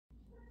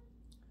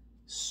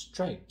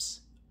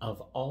Stripes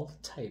of all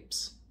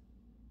types.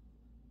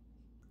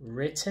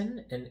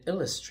 Written and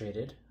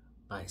illustrated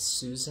by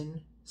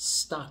Susan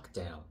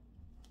Stockdale.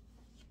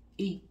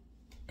 Y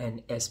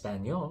en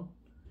español,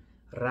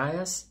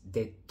 Rayas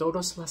de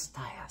todas las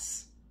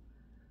tallas.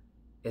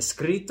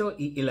 Escrito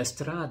y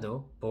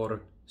ilustrado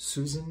por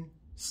Susan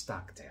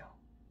Stockdale.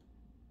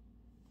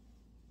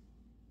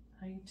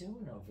 How you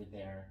doing over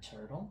there,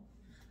 turtle?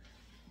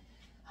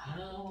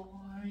 How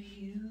are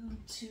you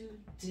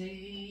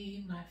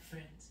today, my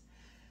friends?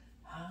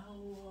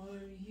 How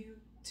are you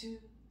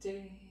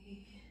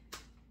today?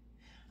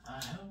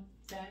 I hope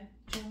that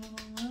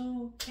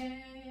you're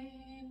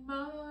okay,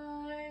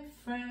 my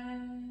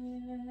friends.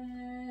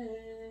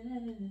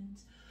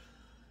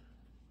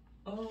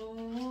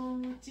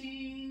 Oh,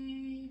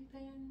 deep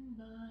in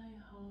my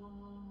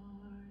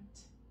heart,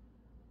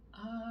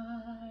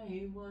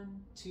 I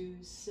want to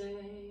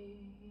say,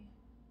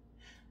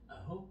 I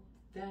hope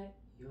that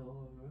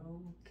you're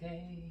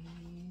okay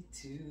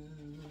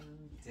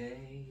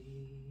today.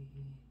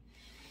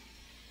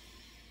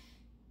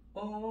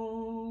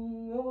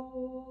 Oh,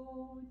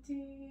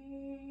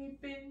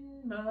 deep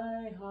in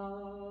my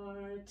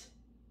heart,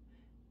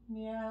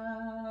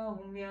 meow,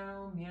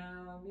 meow,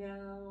 meow,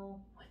 meow.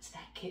 What's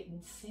that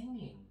kitten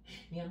singing?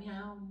 Meow,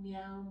 meow,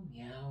 meow,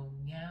 meow,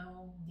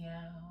 meow,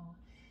 meow,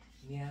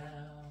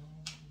 meow,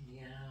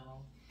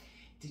 meow.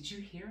 Did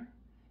you hear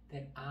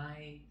that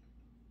I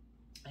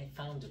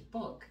found a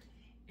book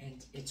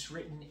and it's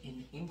written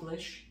in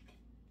English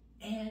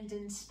and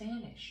in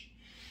Spanish?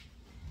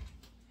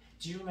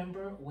 Do you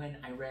remember when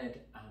I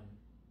read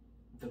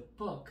the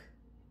book?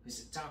 It was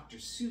a Dr.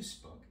 Seuss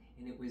book,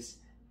 and it was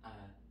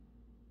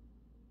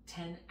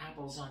 10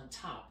 apples on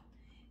top,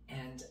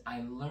 and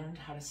I learned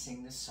how to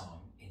sing the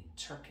song in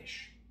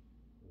Turkish.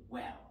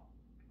 Well,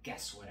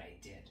 guess what I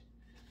did?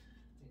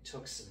 I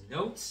took some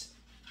notes,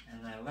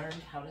 and I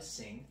learned how to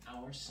sing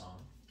our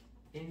song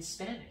in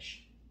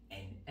Spanish,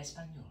 en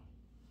español.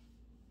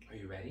 Are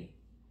you ready?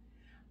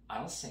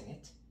 I'll sing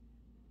it.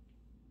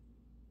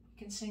 We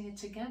can sing it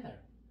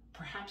together.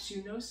 Perhaps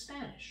you know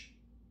Spanish.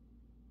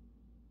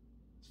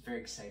 It's very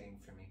exciting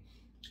for me.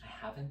 I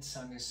haven't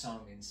sung a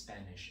song in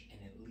Spanish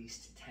in at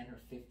least 10 or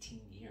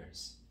 15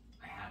 years.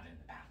 I have in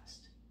the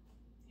past.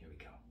 Here we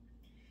go.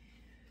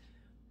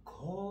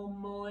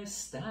 ¿Cómo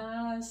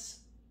estás?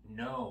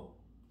 No,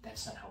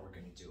 that's not how we're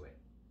going to do it.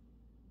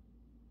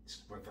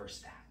 Let's reverse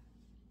that.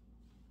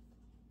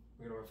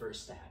 We're going to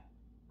reverse that.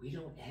 We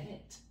don't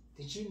edit.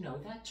 Did you know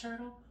that,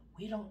 turtle?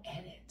 We don't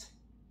edit.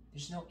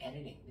 There's no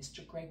editing.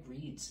 Mr. Greg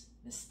reads,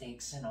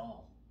 mistakes and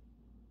all.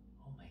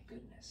 Oh my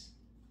goodness.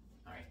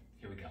 All right,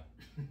 here we go.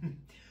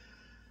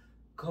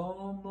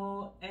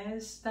 ¿Cómo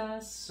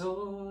estás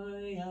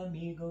hoy,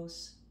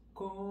 amigos?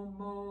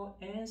 ¿Cómo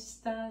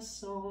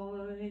estás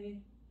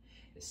hoy?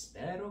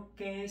 Espero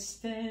que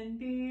estén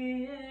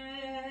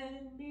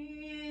bien,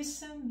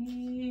 mis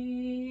amigas.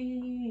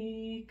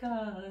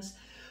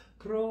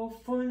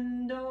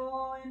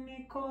 Profundo en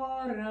mi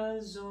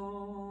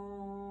corazón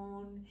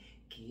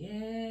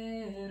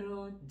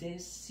quiero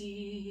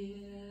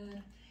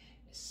decir,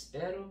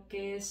 espero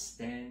que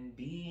estén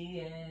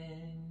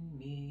bien,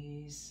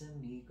 mis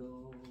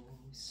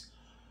amigos.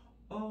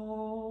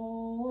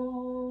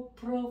 Oh,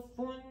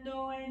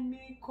 profundo en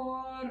mi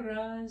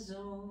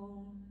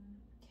corazón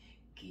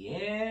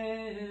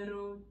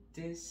quiero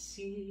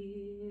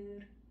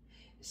decir,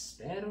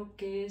 espero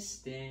que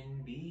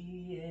estén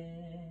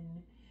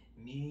bien,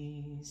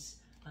 mis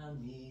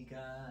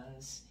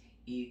amigas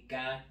y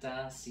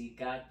gatas y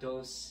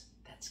gatos.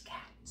 That's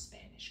cat in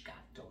Spanish,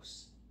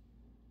 gatos.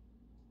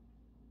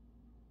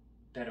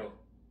 Pero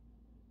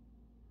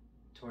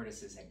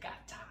tortoise is a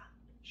gata.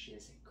 She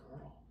is a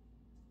girl.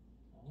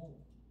 Oh.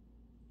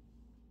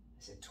 I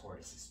said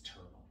tortoise is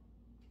turtle.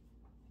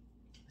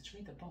 Let's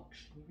read the book.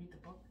 Should we read the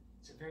book?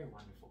 It's a very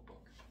wonderful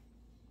book.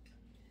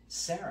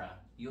 Sarah,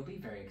 you'll be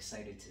very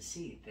excited to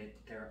see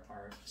that there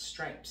are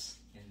stripes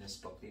in this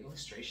book. The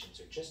illustrations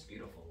are just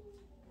beautiful.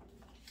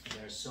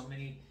 There are so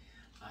many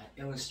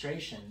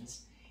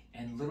illustrations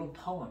and little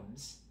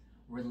poems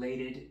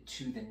related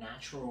to the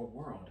natural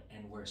world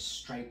and where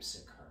stripes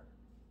occur.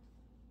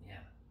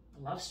 Yeah,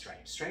 I love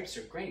stripes. Stripes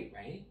are great,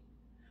 right?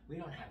 We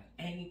don't have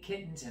any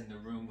kittens in the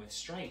room with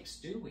stripes,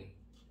 do we?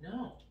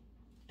 No.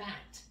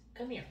 Bat,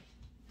 come here.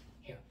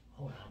 Here,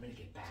 hold on, I'm gonna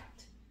get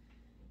Bat.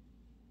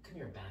 Come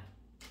here, Bat.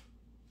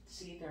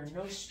 See, there are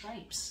no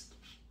stripes.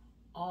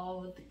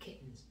 All of the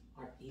kittens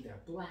are either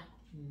black.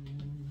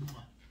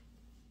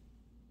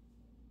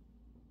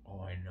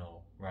 Oh, I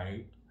know,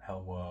 right?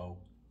 Hello.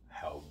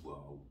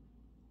 Hello.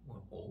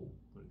 Oh,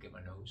 let me get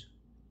my nose.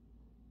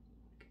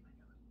 Get my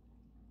nose.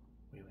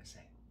 What do you want to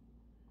say?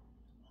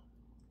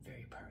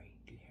 Very purry.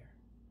 Do you hear?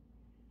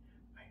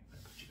 All right, I'm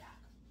going to put you back.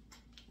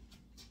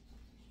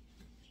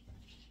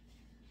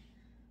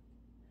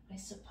 I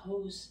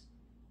suppose,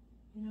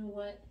 you know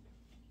what?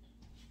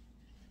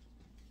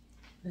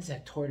 There's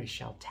that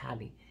tortoiseshell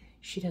tabby.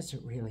 She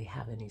doesn't really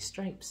have any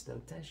stripes,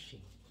 though, does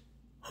she?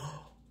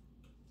 Oh,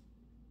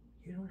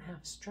 you don't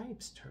have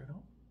stripes,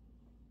 turtle.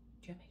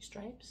 Do you have any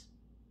stripes?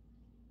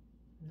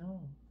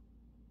 No.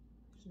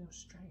 There's no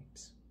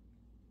stripes.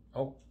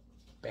 Oh,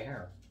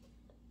 bear.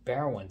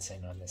 Bear wants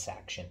in on this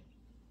action.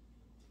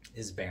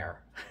 Is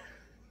bear.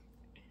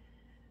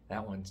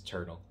 That one's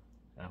turtle.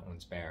 That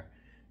one's bear.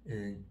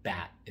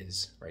 Bat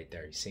is right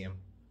there. You see him?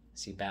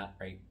 See bat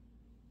right?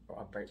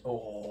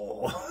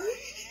 Oh,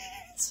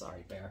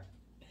 sorry, bear.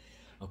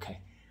 Okay,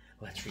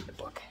 let's read the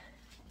book.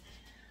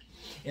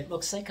 It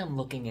looks like I'm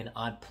looking in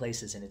odd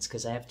places, and it's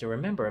because I have to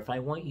remember, if I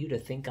want you to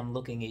think I'm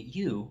looking at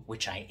you,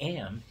 which I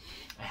am,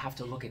 I have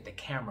to look at the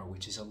camera,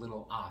 which is a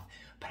little off.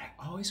 But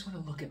I always want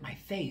to look at my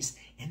face,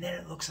 and then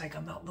it looks like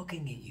I'm not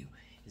looking at you.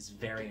 It's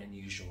very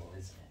unusual,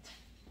 isn't it?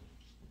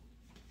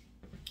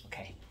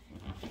 Okay,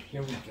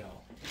 here we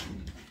go.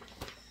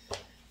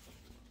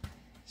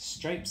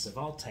 Stripes of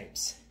all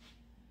types.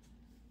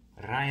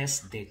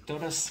 Rayas de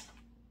todas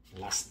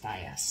las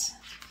tallas.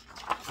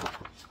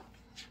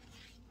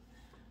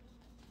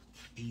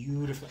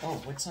 Beautiful.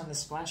 Oh, what's on the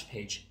splash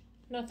page?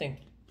 Nothing.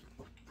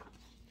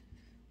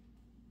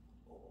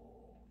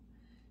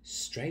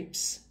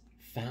 Stripes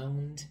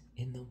found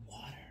in the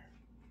water.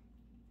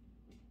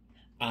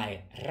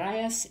 Hay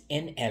rayas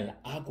en el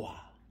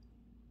agua.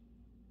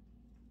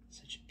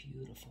 Such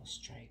beautiful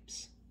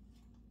stripes.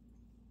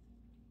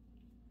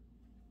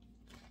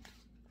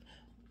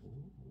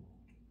 Ooh.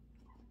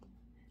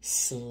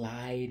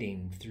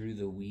 Sliding through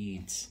the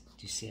weeds.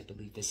 Do you see? I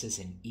believe this is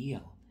an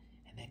eel.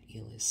 And that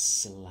eel is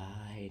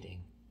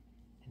sliding.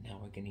 And now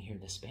we're going to hear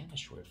the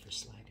Spanish word for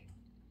sliding.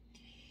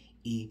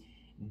 Y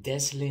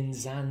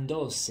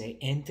deslizándose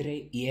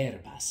entre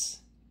hierbas.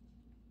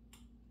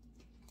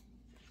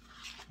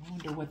 I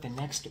wonder what the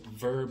next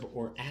verb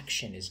or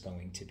action is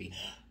going to be.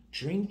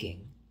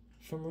 Drinking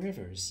from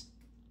rivers.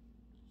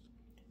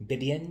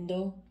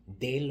 Bebiendo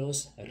de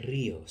los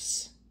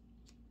ríos.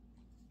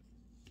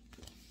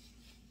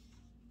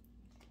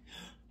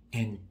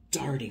 And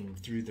darting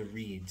through the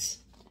reeds.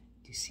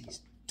 Do you see he's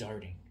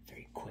darting?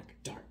 Very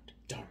quick. Dart,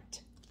 dart.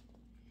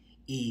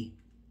 Y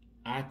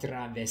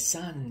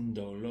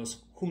atravesando los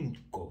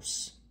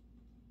juncos.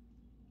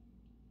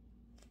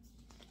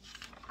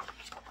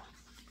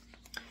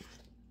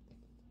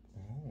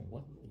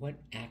 Oh, what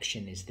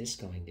action is this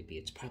going to be?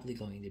 It's probably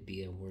going to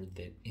be a word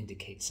that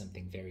indicates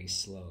something very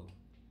slow.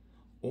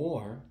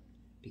 Or,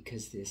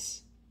 because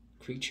this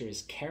creature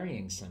is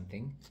carrying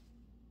something,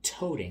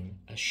 toting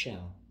a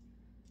shell.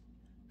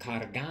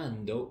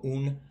 Cargando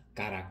un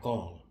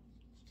caracol.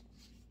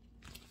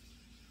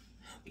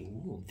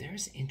 Ooh,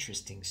 there's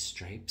interesting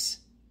stripes.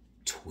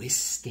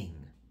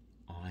 Twisting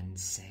on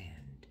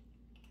sand.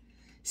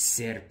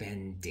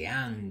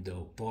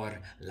 Serpenteando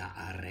por la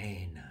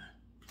arena.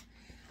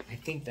 I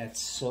think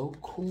that's so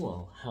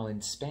cool how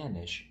in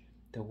Spanish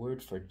the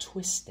word for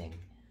twisting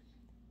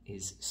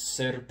is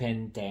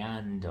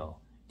serpenteando.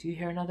 Do you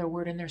hear another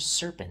word in there?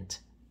 Serpent.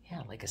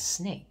 Yeah, like a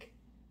snake.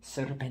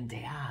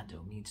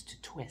 Serpenteado means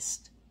to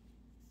twist.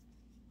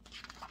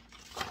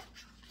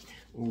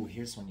 Ooh,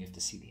 here's one you have to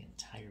see the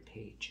entire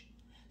page.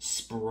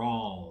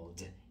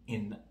 Sprawled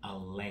in a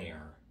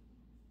lair.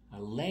 A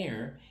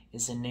lair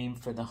is a name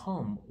for the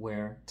home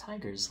where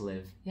tigers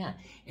live. Yeah,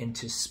 and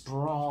to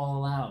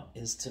sprawl out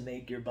is to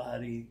make your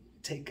body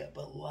take up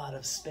a lot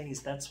of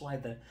space. That's why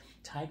the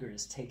tiger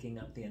is taking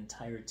up the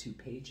entire 2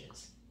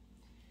 pages.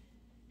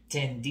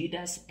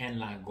 Tendidas en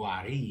la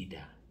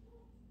guarida.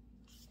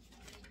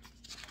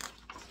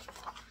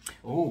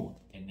 Oh,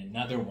 and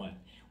another one.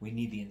 We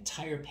need the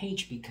entire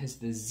page because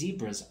the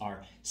zebras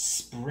are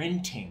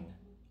sprinting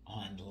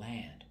on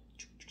land.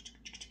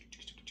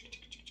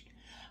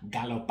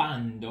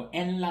 Galopando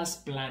en las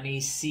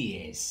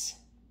planicies.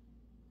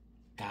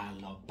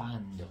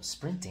 Galopando,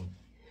 sprinting.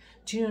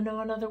 Do you know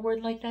another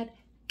word like that?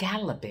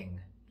 Galloping.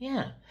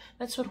 Yeah,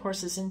 that's what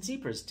horses and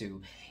zebras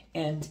do.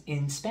 And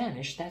in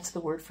Spanish, that's the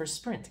word for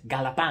sprint.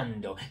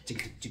 Galopando.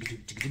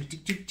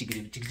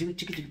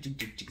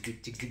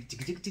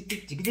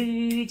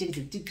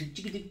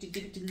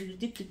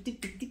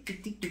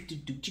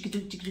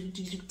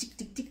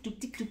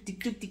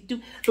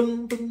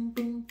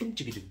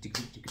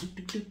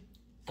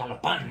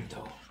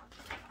 Galopando.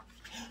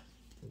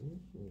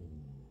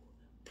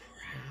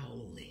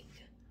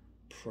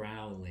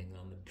 Prowling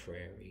on the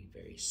prairie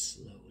very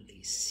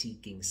slowly,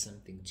 seeking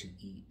something to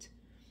eat.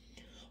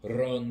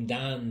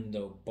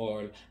 Rondando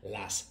por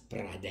las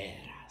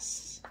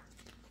praderas.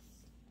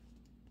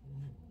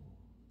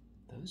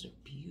 Ooh, those are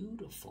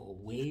beautiful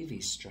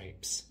wavy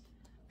stripes.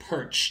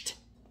 Perched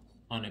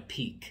on a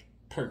peak.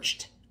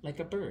 Perched like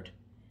a bird.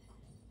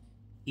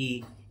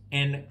 Y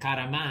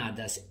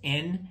encaramadas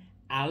en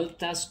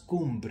altas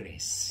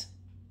cumbres.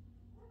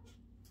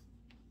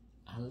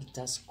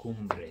 Altas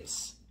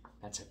cumbres.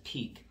 That's a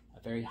peak, a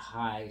very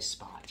high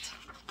spot.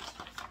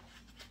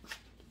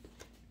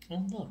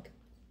 Oh, look.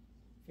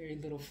 Very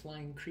little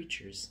flying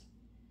creatures.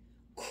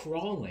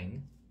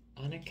 Crawling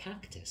on a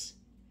cactus.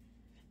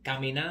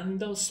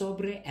 Caminando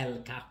sobre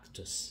el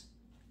cactus.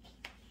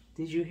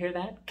 Did you hear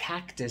that?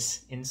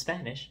 Cactus in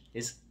Spanish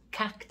is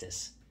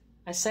cactus.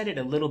 I said it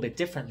a little bit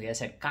differently. I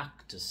said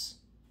cactus.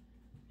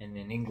 And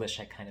in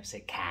English, I kind of say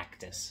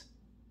cactus.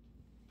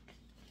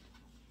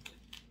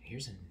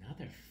 here's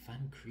another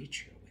fun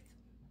creature with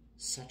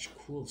such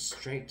cool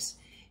stripes.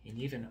 And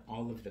even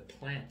all of the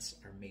plants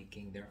are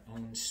making their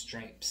own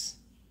stripes.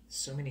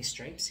 So many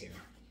stripes here.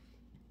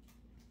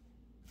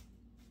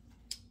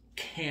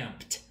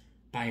 Camped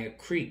by a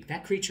creek.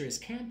 That creature is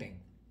camping.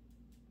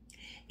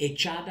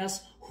 Echadas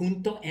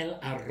junto el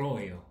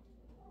arroyo.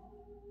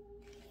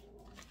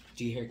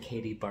 Do you hear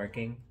Katie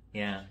barking?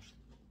 Yeah.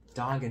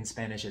 Dog in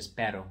Spanish is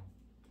perro.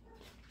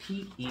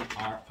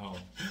 P-E-R-O.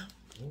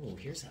 Oh,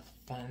 here's a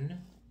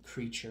fun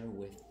creature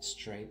with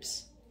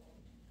stripes.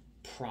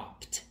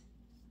 Propped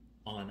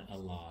on a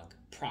log.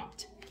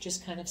 Propped.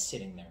 Just kind of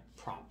sitting there.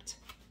 Propped.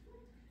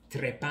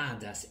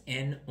 Trepadas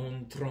en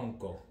un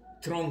tronco.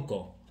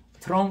 Tronco.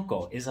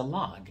 Tronco is a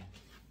log.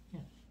 Yeah.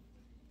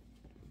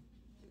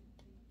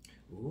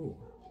 Ooh,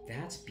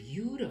 that's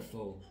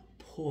beautiful.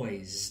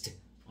 Poised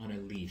on a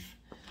leaf.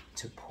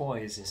 To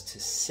poise is to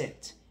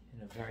sit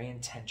in a very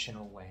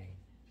intentional way.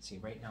 See,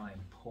 right now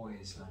I'm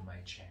poised on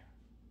my chair.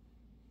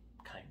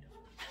 Kind of.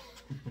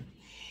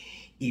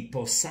 Y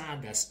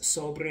posadas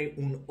sobre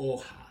un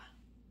hoja.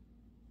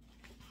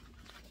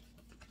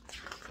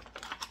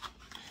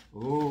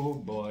 Oh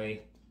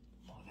boy.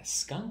 Oh, the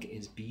skunk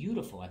is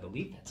beautiful. I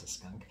believe that's a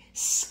skunk.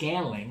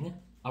 Scaling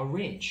a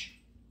ridge.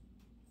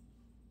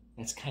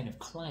 That's kind of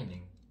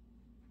climbing.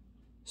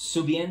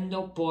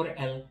 Subiendo por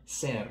el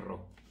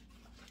cerro.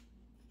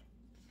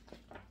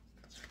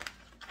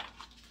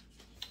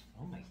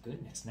 Oh my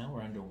goodness, now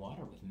we're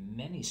underwater with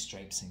many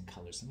stripes and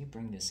colors. Let me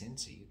bring this in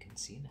so you can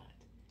see that.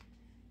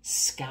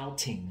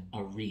 Scouting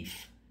a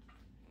reef.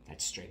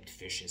 That striped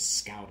fish is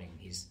scouting.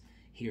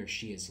 He or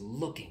she is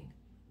looking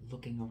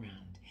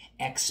around.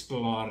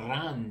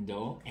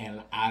 Explorando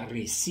el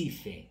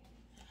arrecife.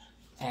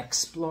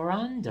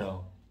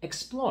 Explorando.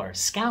 Explore.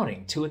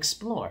 Scouting. To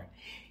explore.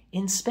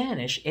 In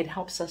Spanish, it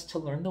helps us to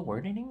learn the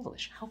word in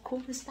English. How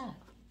cool is that?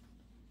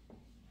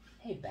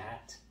 Hey,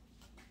 Bat.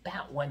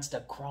 Bat wants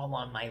to crawl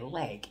on my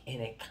leg,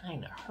 and it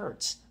kind of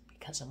hurts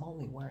because I'm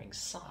only wearing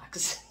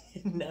socks.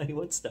 Now he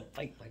wants to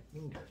bite my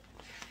finger.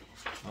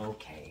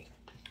 Okay.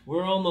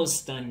 We're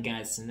almost done,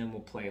 guys, and then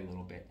we'll play a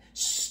little bit.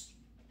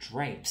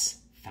 Stripes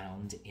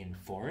found in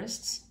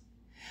forests.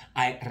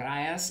 Hay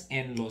rayas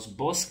en los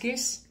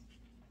bosques.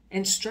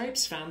 And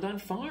stripes found on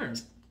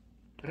farms.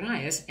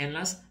 Rayas en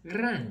las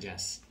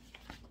granjas.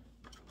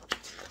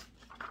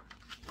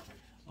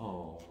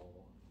 Oh.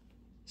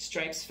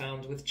 Stripes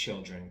found with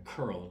children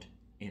curled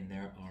in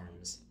their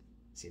arms.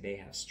 See, they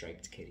have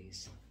striped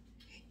kitties.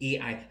 Y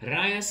hay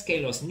rayas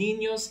que los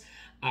niños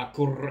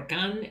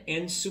acurrucan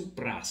en sus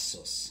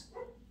brazos.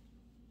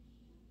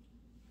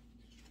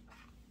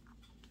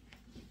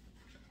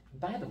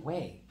 By the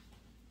way,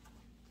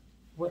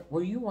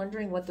 were you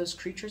wondering what those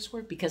creatures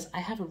were? Because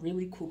I have a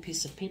really cool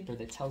piece of paper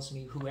that tells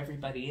me who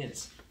everybody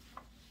is.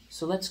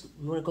 So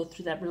you want to go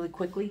through that really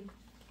quickly?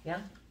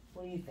 Yeah?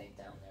 What do you think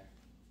down there?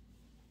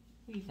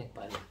 What do you think,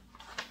 buddy?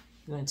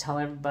 You want to tell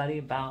everybody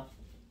about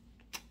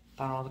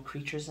all the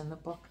creatures in the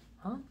book?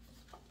 Huh?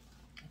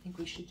 I think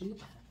we should do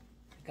that.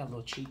 I got a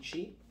little cheat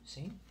sheet,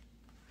 see?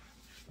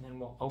 And then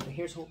we'll open,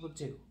 here's what we'll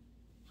do.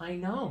 I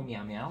know,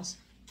 meow meows.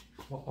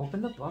 We'll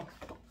open the book,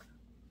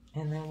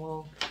 and then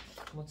we'll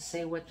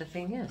say what the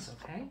thing is,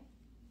 okay?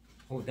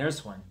 Oh,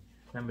 there's one.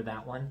 Remember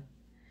that one?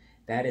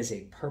 That is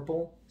a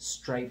purple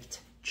striped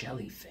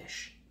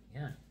jellyfish.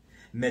 Yeah.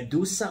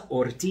 Medusa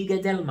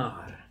ortiga del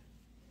mar.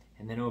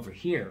 And then over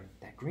here,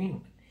 that green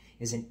one,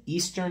 is an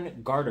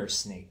eastern garter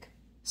snake.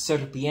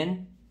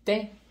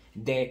 Serpiente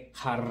de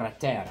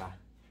jarratera.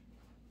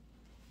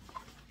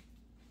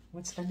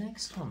 What's the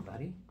next one,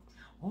 buddy?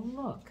 Oh,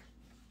 look.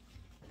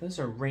 Those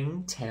are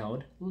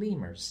ring-tailed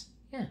lemurs.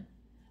 Yeah.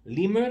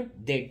 Lemur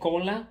de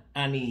cola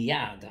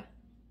anillada.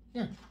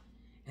 Yeah.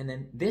 And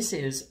then this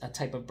is a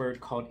type of bird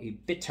called a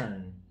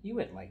bittern. You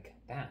would like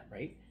that,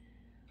 right?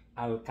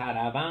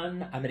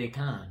 Alcaravan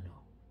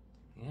americano.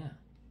 Yeah.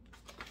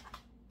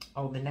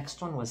 Oh, the next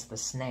one was the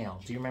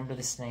snail. Do you remember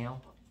the snail?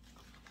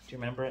 Do you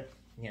remember it?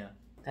 Yeah,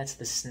 that's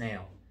the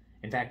snail.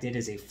 In fact, it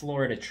is a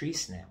Florida tree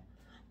snail.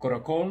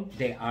 Caracol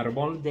de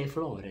árbol de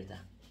Florida.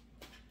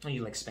 Oh,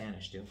 you like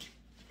Spanish, do you?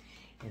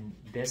 And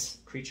this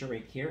creature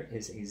right here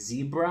is a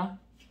zebra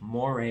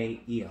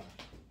moray eel.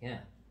 Yeah.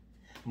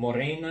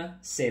 Morena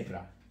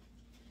zebra.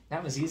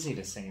 That was easy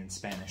to say in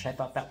Spanish. I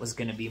thought that was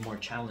going to be more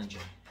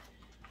challenging.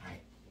 All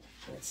right,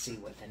 let's see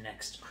what the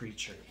next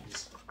creature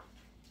is.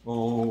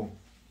 Oh,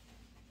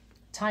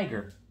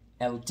 tiger.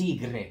 El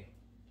tigre.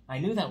 I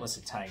knew that was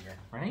a tiger,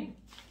 right?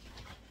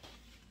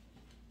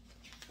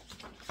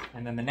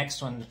 And then the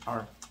next one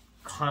are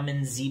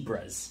common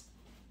zebras.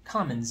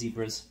 Common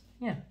zebras.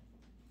 Yeah.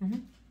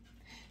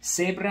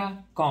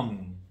 Zebra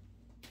común.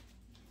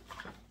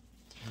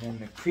 And then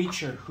the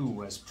creature who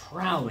was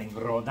prowling,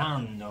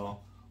 rodando,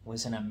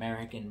 was an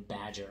American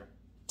badger.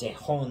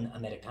 Tejón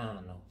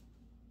americano.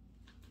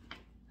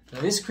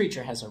 Now this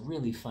creature has a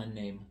really fun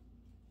name.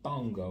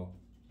 Bongo.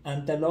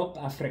 Antelope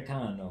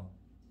africano.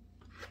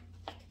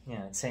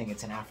 Yeah, it's saying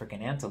it's an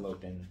African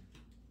antelope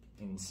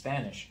in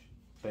Spanish.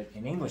 But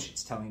in English,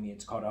 it's telling me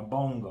it's called a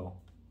bongo.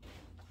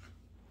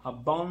 A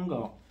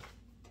bongo.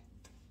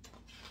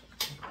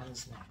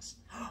 comes next?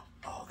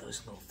 Oh,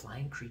 those little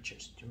flying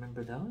creatures. Do you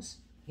remember those?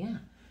 Yeah,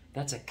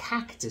 that's a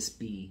cactus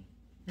bee.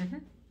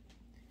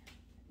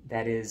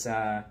 That is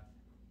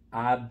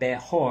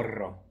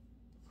abejorro.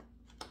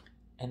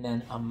 And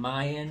then a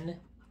Mayan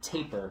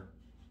tapir.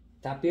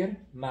 Tapir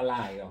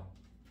malayo.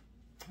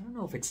 I don't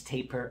know if it's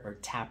tapir or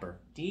tapper.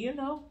 Do you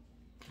know?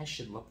 I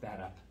should look that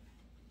up.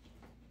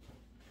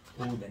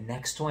 Oh, the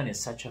next one is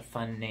such a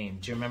fun name.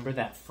 Do you remember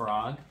that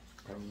frog?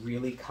 A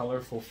really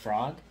colorful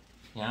frog?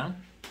 Yeah?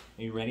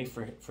 Are you ready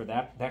for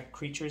that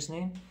creature's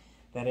name?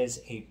 That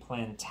is a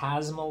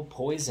plantasmal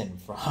poison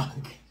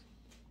frog.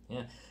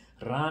 Yeah.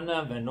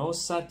 Rana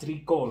venosa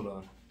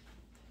tricolor.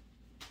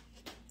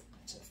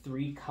 It's a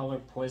 3-color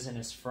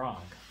poisonous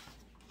frog.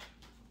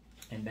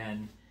 And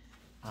then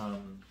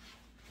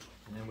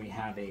we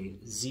have a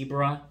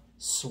zebra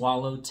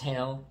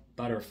swallowtail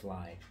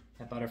butterfly.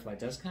 That butterfly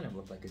does kind of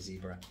look like a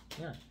zebra.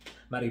 Yeah.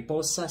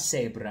 Mariposa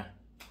zebra.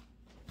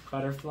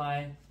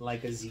 Butterfly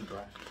like a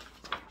zebra.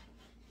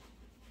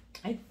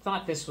 I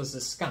thought this was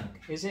a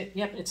skunk. Is it?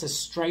 Yep, it's a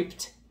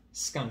striped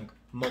skunk.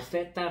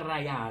 Mofeta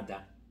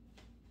rayada.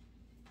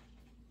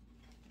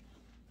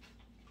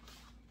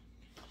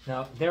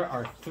 Now, there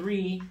are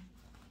 3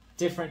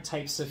 different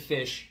types of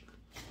fish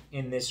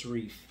in this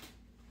reef.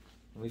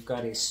 We've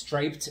got a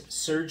striped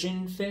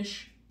surgeon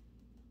fish,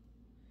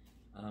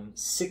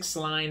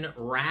 6-line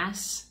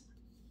wrasse,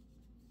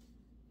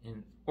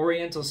 and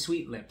oriental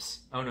sweet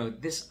lips. Oh no,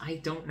 this, I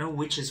don't know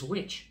which is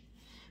which,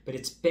 but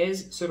it's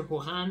pez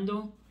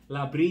surjujando,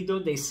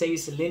 labrido de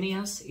 6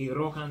 líneas y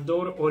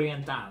rojandor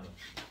oriental.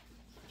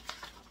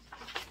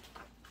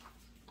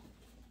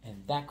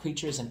 And that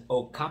creature is an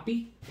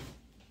okapi,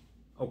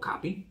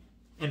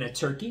 and a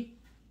turkey,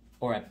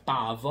 or a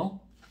pavo.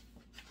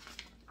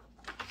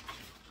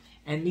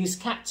 And these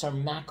cats are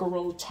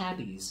mackerel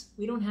tabbies.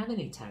 We don't have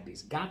any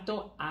tabbies.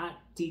 Gato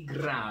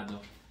atigrado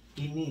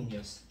y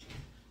niños.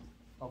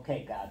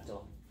 Okay,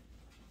 gato.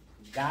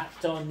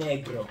 Gato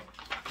negro.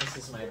 This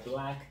is my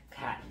black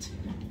cat.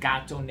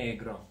 Gato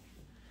negro.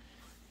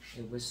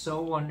 It was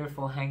so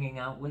wonderful hanging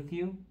out with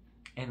you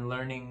and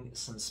learning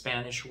some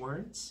Spanish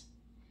words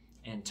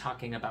and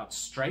talking about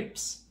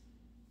stripes.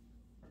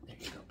 There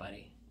you go,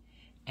 buddy.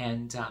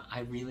 And I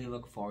really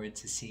look forward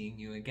to seeing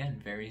you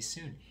again very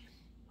soon.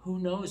 Who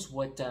knows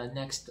what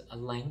next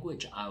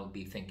language I'll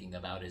be thinking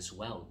about as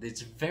well.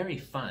 It's very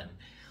fun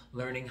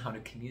learning how to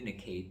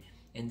communicate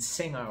and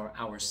sing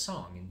our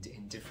song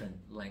in different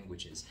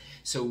languages.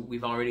 So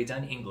we've already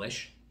done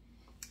English,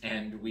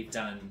 and we've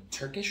done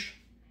Turkish,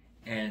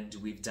 and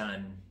we've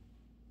done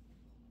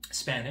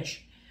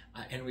Spanish,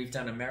 and we've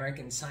done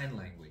American Sign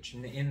Language.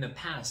 In the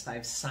past,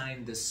 I've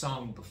signed the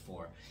song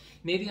before.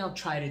 Maybe I'll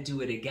try to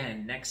do it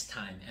again next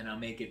time, and I'll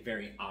make it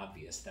very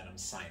obvious that I'm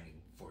signing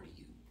for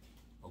you.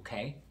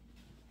 Okay?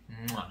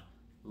 Mwah.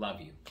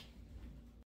 Love you.